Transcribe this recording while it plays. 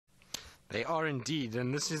They are indeed,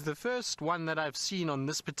 and this is the first one that I've seen on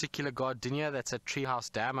this particular gardenia that's at Treehouse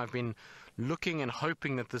Dam. I've been looking and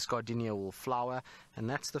hoping that this gardenia will flower, and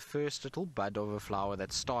that's the first little bud of a flower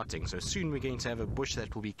that's starting. So soon we're going to have a bush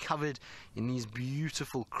that will be covered in these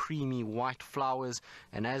beautiful creamy white flowers,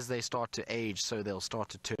 and as they start to age, so they'll start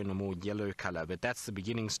to turn a more yellow color. But that's the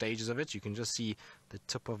beginning stages of it. You can just see the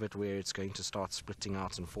tip of it where it's going to start splitting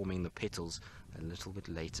out and forming the petals a little bit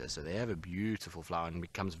later. So they have a beautiful flower and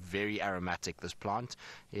becomes very aromatic, this plant.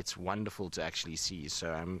 It's wonderful to actually see,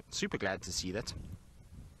 so I'm super glad to see that.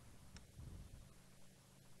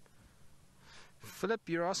 Philip,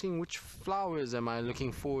 you're asking which flowers am I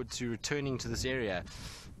looking forward to returning to this area?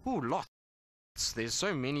 Oh, lots. There's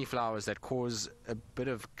so many flowers that cause a bit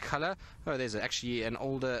of color. Oh, there's actually an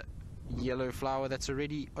older yellow flower that's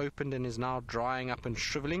already opened and is now drying up and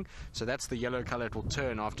shriveling. So that's the yellow color it will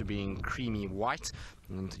turn after being creamy white.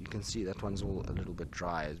 And you can see that one's all a little bit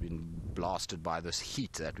dry. It's been blasted by this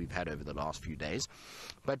heat that we've had over the last few days.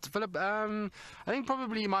 But Philip, I think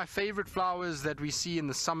probably my favorite flowers that we see in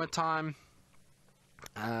the summertime,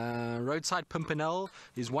 roadside pimpernel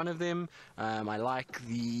is one of them. I like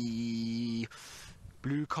the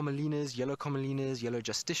blue comelinas, yellow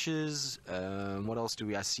justicias. What else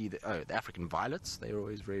do I see? The African violets. They're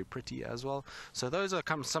always very pretty as well. So those are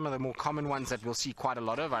some of the more common ones that we'll see quite a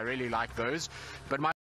lot of. I really like those. But my